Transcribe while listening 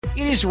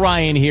It is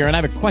Ryan here, and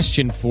I have a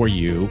question for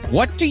you.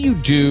 What do you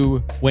do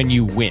when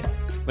you win?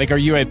 Like, are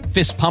you a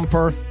fist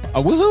pumper,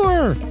 a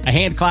woohooer, a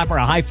hand clapper,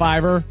 a high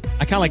fiver?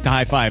 I kind of like the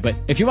high five, but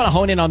if you want to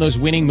hone in on those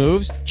winning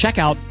moves, check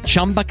out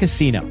Chumba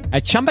Casino.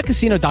 At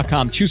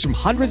ChumbaCasino.com, choose from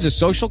hundreds of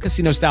social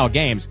casino-style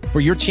games for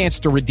your chance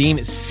to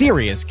redeem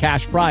serious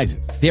cash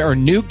prizes. There are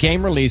new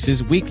game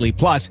releases weekly,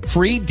 plus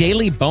free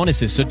daily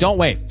bonuses. So don't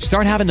wait.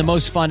 Start having the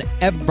most fun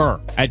ever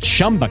at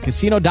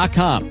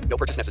ChumbaCasino.com. No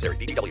purchase necessary.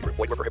 VGW. Void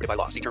where prohibited by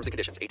law. See terms and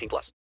conditions.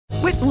 18+.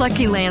 With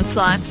Lucky Land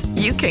Slots,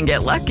 you can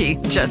get lucky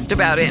just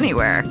about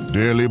anywhere.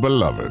 Dearly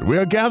beloved, we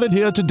are gathered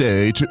here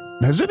today to...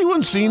 Has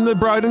anyone seen the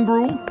bride and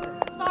groom?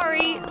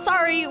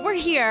 Sorry, we're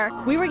here.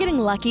 We were getting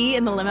lucky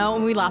in the limo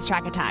and we lost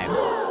track of time.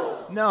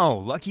 No,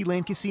 Lucky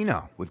Land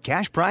Casino, with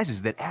cash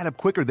prizes that add up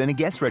quicker than a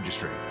guest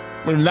registry.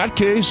 In that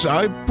case,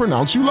 I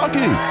pronounce you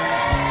lucky.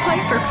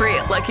 Play for free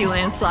at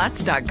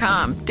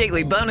LuckyLandSlots.com.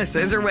 Daily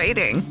bonuses are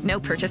waiting. No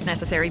purchase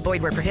necessary.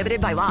 Void where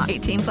prohibited by law.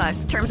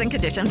 18+. Terms and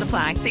conditions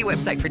apply. See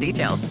website for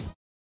details.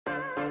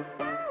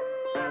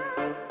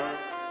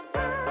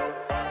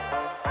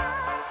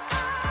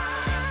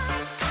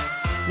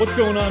 What's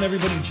going on,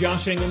 everybody?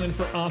 Josh Engelman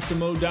for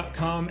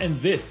Awesemo.com,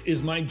 and this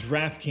is my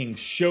DraftKings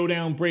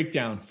Showdown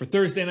Breakdown for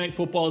Thursday Night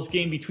Football's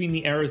game between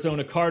the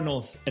Arizona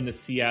Cardinals and the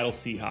Seattle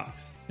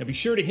Seahawks. Now be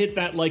sure to hit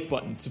that like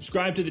button,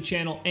 subscribe to the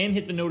channel, and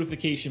hit the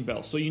notification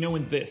bell so you know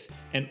when this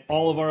and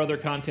all of our other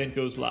content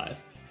goes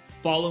live.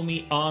 Follow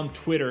me on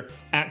Twitter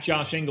at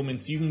Josh Engelman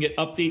so you can get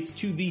updates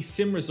to the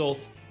sim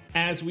results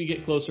as we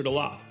get closer to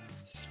lock.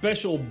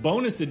 Special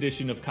bonus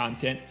edition of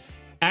content.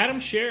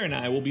 Adam Scher and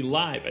I will be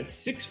live at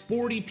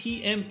 6:40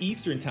 p.m.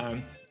 Eastern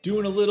Time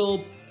doing a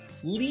little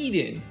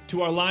lead-in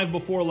to our Live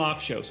Before Lock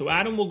show. So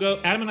Adam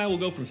and I will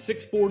go from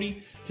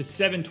 6:40 to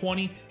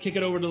 7:20, kick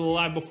it over to the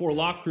Live Before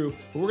Lock crew,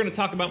 where we're going to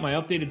talk about my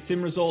updated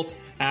sim results,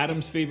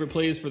 Adam's favorite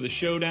plays for the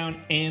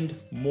showdown, and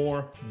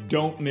more.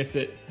 Don't miss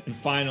it. And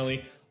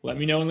finally, let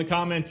me know in the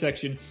comments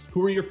section,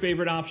 who are your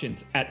favorite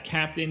options at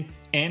captain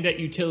and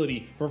at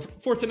utility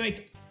for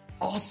tonight's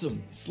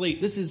awesome slate.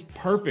 This is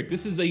perfect.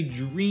 This is a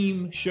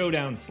dream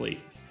showdown slate.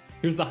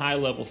 Here's the high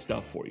level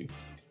stuff for you.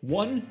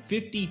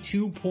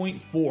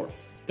 152.4.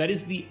 That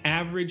is the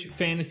average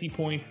fantasy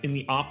points in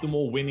the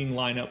optimal winning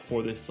lineup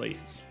for this slate.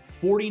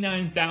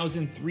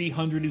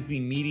 49,300 is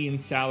the median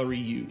salary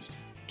used.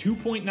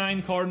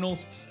 2.9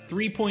 Cardinals,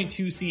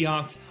 3.2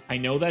 Seahawks. I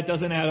know that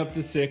doesn't add up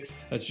to 6.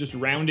 That's just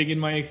rounding in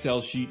my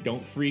Excel sheet.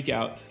 Don't freak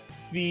out.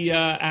 It's the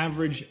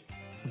average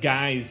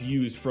guys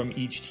used from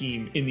each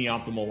team in the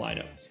optimal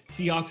lineup.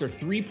 Seahawks are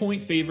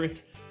 3-point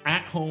favorites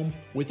at home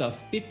with a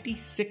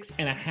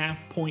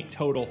 56.5 point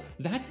total.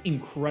 That's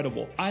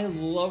incredible. I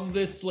love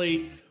this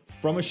slate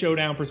from a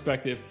showdown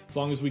perspective. As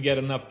long as we get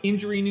enough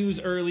injury news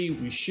early,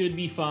 we should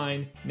be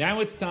fine. Now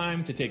it's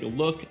time to take a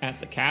look at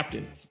the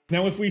captains.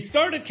 Now, if we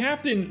start at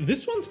captain,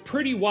 this one's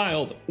pretty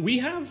wild. We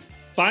have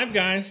 5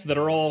 guys that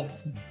are all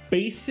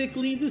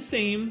basically the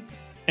same,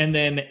 and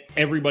then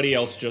everybody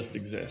else just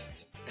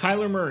exists.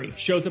 Kyler Murray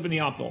shows up in the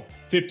optimal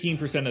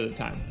 15% of the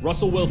time.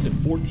 Russell Wilson,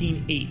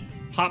 14.8.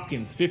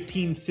 Hopkins,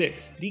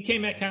 15.6.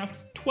 DK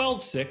Metcalf,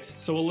 12.6,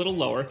 so a little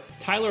lower.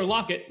 Tyler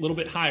Lockett, a little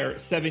bit higher,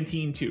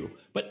 17.2.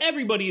 But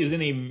everybody is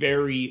in a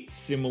very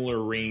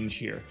similar range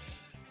here.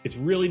 It's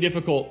really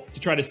difficult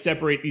to try to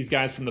separate these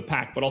guys from the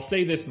pack, but I'll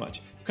say this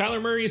much. If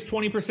Kyler Murray is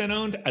 20%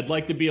 owned, I'd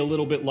like to be a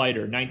little bit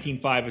lighter.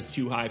 19.5 is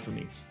too high for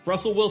me. If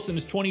Russell Wilson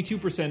is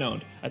 22%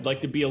 owned, I'd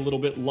like to be a little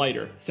bit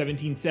lighter.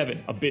 17.7,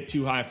 a bit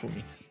too high for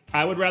me.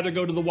 I would rather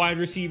go to the wide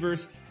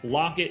receivers.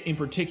 Lockett in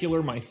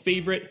particular, my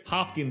favorite.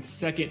 Hopkins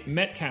second.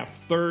 Metcalf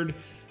third.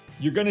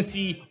 You're going to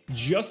see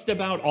just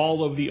about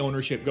all of the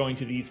ownership going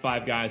to these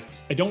 5 guys.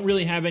 I don't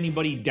really have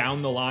anybody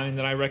down the line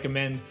that I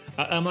recommend.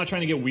 I'm not trying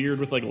to get weird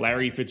with like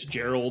Larry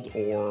Fitzgerald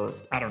or,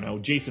 I don't know,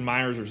 Jason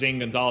Myers or Zane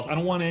Gonzalez. I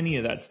don't want any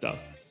of that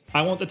stuff.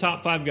 I want the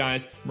top 5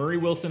 guys. Murray,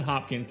 Wilson,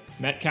 Hopkins,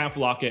 Metcalf,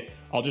 Lockett.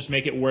 I'll just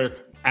make it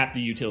work at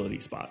the utility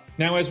spot.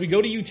 Now, as we go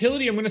to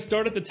utility, I'm going to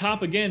start at the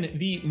top again.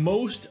 The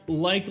most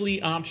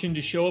likely option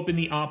to show up in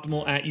the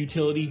optimal at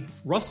utility,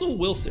 Russell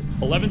Wilson,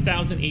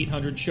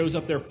 11,800, shows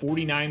up there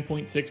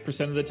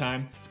 49.6% of the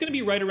time. It's going to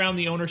be right around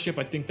the ownership.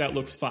 I think that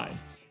looks fine.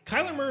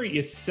 Kyler Murray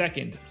is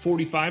second,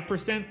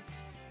 45%.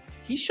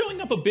 He's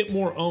showing up a bit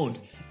more owned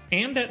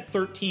and at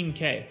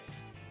 13K.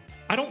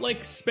 I don't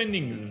like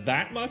spending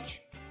that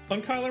much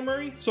on Kyler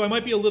Murray, so I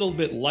might be a little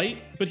bit light,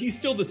 but he's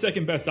still the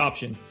second best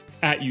option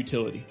at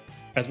utility.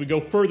 As we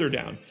go further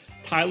down,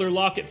 Tyler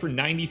Lockett for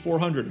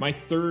 9,400, my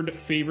third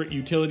favorite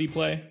utility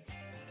play.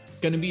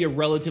 Going to be a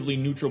relatively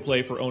neutral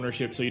play for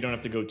ownership, so you don't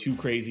have to go too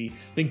crazy.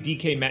 I think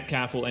DK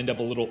Metcalf will end up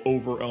a little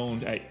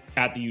over-owned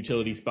at the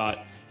utility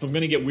spot. If I'm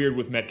going to get weird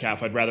with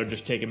Metcalf, I'd rather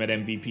just take him at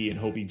MVP and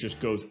hope he just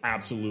goes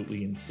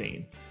absolutely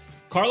insane.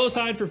 Carlos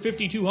Hyde for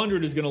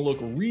 5,200 is going to look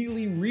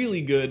really,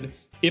 really good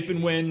if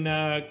and when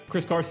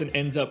Chris Carson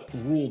ends up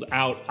ruled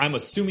out. I'm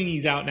assuming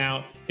he's out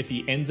now. If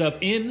he ends up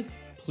in,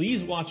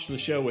 please watch the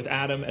show with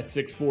Adam at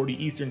 6:40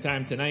 Eastern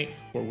Time tonight,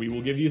 where we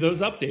will give you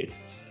those updates.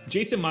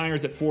 Jason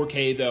Myers at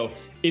 4K, though,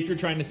 if you're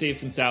trying to save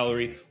some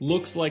salary,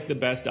 looks like the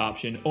best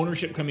option.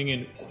 Ownership coming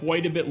in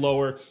quite a bit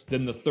lower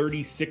than the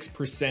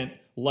 36%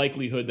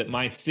 likelihood that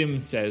my sim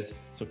says.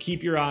 So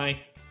keep your eye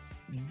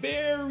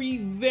very,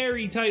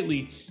 very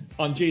tightly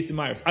on Jason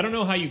Myers. I don't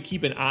know how you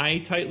keep an eye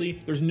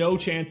tightly. There's no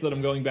chance that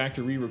I'm going back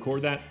to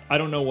re-record that. I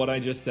don't know what I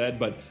just said,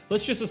 but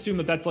let's just assume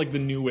that that's like the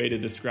new way to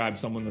describe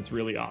someone that's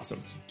really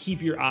awesome.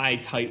 Keep your eye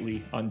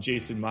tightly on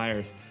Jason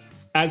Myers.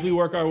 As we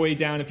work our way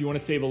down, if you want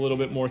to save a little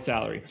bit more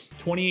salary,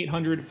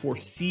 $2,800 for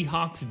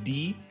Seahawks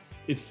D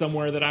is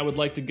somewhere that I would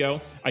like to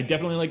go. I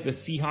definitely like the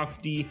Seahawks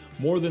D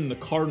more than the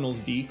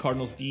Cardinals D.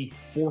 Cardinals D,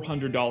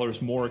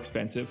 $400 more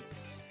expensive.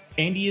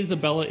 Andy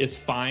Isabella is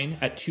fine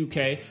at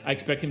 2K. I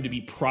expect him to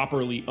be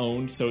properly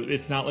owned, so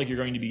it's not like you're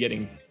going to be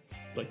getting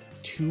like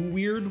too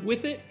weird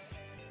with it.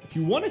 If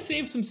you want to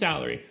save some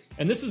salary,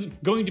 and this is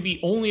going to be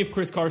only if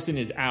Chris Carson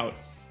is out,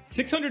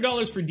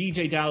 $600 for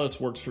DJ Dallas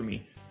works for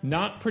me.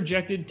 Not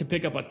projected to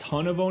pick up a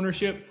ton of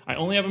ownership. I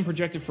only have him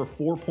projected for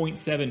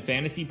 4.7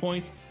 fantasy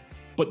points,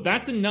 but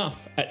that's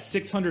enough at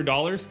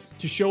 $600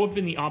 to show up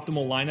in the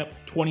optimal lineup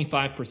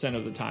 25%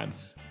 of the time.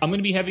 I'm going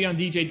to be heavy on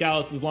DJ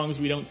Dallas as long as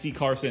we don't see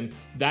Carson.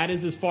 That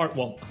is as far,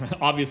 well,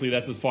 obviously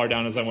that's as far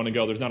down as I want to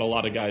go. There's not a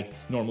lot of guys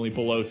normally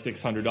below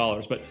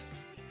 $600, but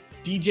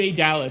DJ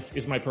Dallas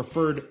is my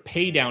preferred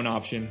pay down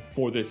option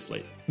for this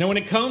slate. Now, when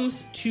it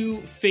comes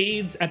to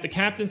fades at the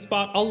captain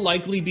spot, I'll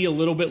likely be a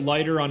little bit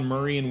lighter on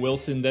Murray and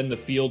Wilson than the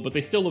field, but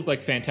they still look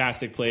like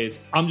fantastic plays.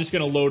 I'm just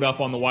going to load up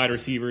on the wide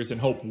receivers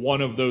and hope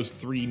one of those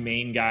three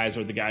main guys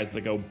are the guys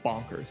that go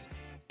bonkers.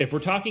 If we're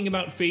talking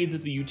about fades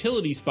at the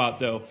utility spot,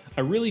 though,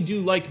 I really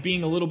do like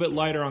being a little bit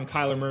lighter on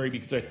Kyler Murray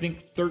because I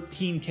think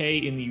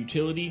 $13K in the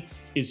utility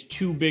is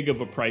too big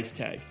of a price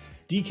tag.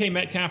 DK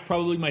Metcalf,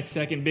 probably my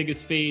second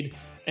biggest fade.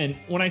 And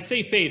when I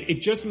say fade, it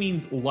just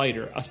means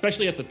lighter,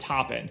 especially at the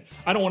top end.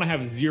 I don't want to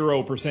have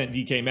 0%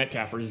 DK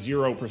Metcalf or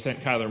 0%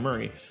 Kyler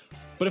Murray.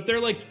 But if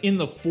they're like in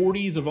the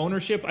 40s of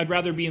ownership, I'd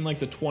rather be in like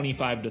the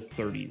 25 to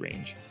 30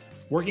 range.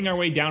 Working our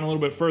way down a little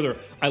bit further,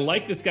 I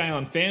like this guy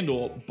on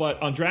FanDuel, but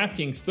on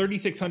DraftKings,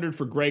 $3,600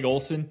 for Greg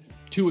Olsen,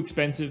 too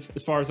expensive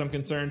as far as I'm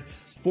concerned.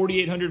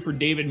 $4,800 for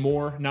David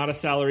Moore, not a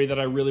salary that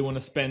I really want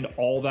to spend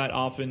all that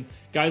often.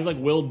 Guys like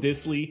Will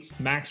Dissly,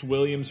 Max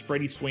Williams,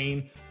 Freddie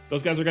Swain,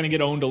 those guys are going to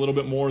get owned a little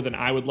bit more than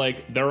I would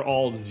like. They're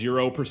all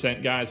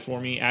 0% guys for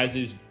me, as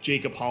is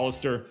Jacob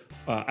Hollister.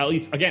 At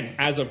least, again,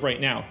 as of right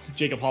now,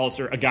 Jacob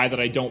Hollister, a guy that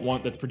I don't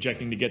want that's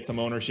projecting to get some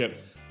ownership.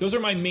 Those are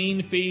my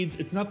main fades.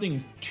 It's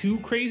nothing too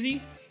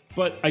crazy,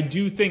 but I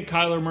do think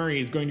Kyler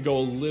Murray is going to go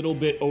a little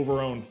bit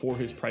over-owned for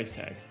his price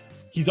tag.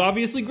 He's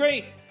obviously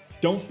great.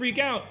 Don't freak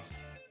out.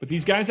 But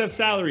these guys have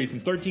salaries,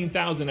 and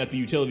 $13,000 at the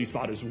utility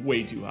spot is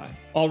way too high.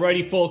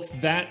 Alrighty, folks,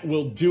 that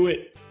will do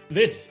it.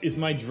 This is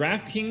my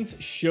DraftKings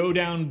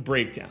Showdown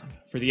breakdown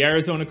for the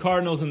Arizona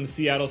Cardinals and the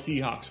Seattle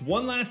Seahawks.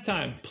 One last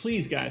time,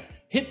 please guys,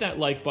 hit that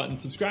like button,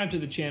 subscribe to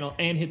the channel,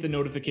 and hit the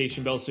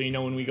notification bell so you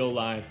know when we go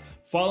live.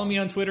 Follow me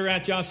on Twitter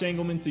at Josh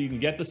Engelman so you can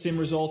get the sim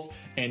results,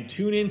 and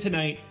tune in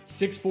tonight,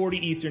 6:40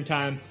 Eastern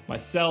Time,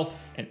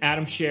 myself and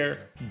Adam Scher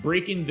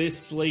breaking this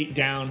slate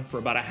down for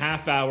about a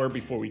half hour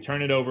before we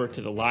turn it over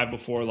to the Live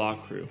Before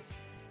Lock crew.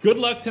 Good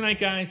luck tonight,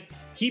 guys.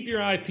 Keep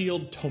your eye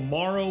peeled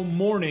tomorrow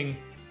morning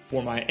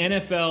for my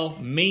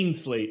NFL main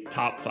slate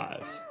top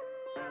fives.